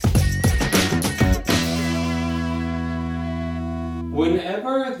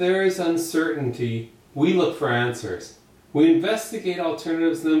Whenever there is uncertainty, we look for answers. We investigate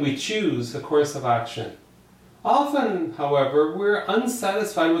alternatives and then we choose a course of action. Often, however, we're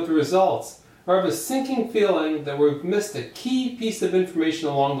unsatisfied with the results or have a sinking feeling that we've missed a key piece of information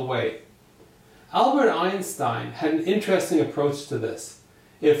along the way. Albert Einstein had an interesting approach to this.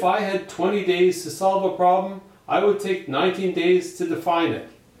 If I had 20 days to solve a problem, I would take 19 days to define it.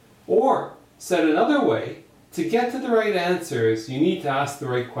 Or, said another way, to get to the right answers, you need to ask the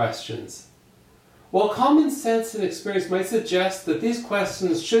right questions. While common sense and experience might suggest that these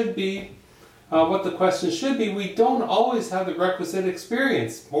questions should be what the questions should be, we don't always have the requisite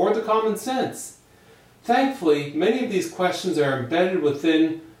experience or the common sense. Thankfully, many of these questions are embedded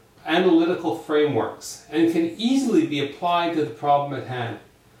within analytical frameworks and can easily be applied to the problem at hand.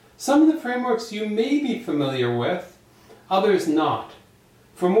 Some of the frameworks you may be familiar with, others not.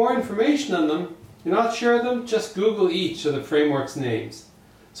 For more information on them, you're not sure of them, just Google each of the framework's names.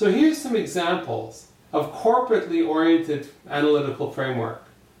 So here's some examples of corporately oriented analytical framework.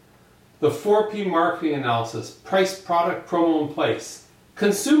 The 4P marketing analysis, price, product, promo, and place.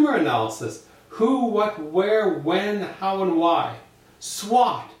 Consumer analysis, who, what, where, when, how, and why.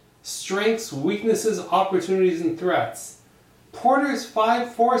 SWOT, strengths, weaknesses, opportunities, and threats. Porter's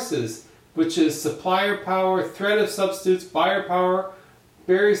 5 forces, which is supplier power, threat of substitutes, buyer power,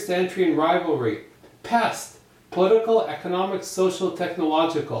 barriers to entry, and rivalry. PEST, political, economic, social,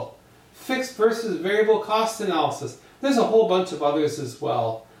 technological. Fixed versus variable cost analysis. There's a whole bunch of others as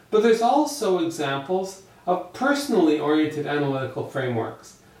well. But there's also examples of personally oriented analytical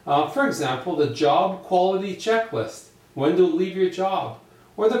frameworks. For example, the job quality checklist, when to leave your job,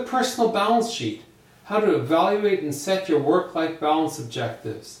 or the personal balance sheet, how to evaluate and set your work-life balance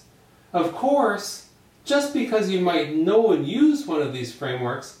objectives. Of course, just because you might know and use one of these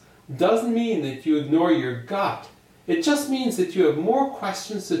frameworks doesn't mean that you ignore your gut. It just means that you have more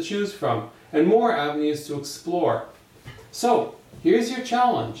questions to choose from and more avenues to explore. So, here's your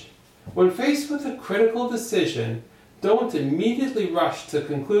challenge. When faced with a critical decision, don't immediately rush to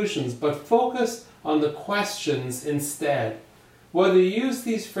conclusions, but focus on the questions instead. Whether you use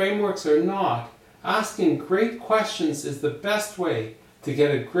these frameworks or not, asking great questions is the best way to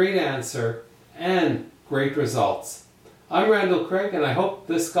get a great answer and great results. I'm Randall Craig, and I hope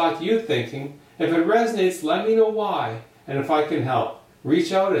this got you thinking. If it resonates, let me know why, and if I can help,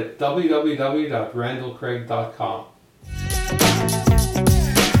 reach out at www.randallcraig.com.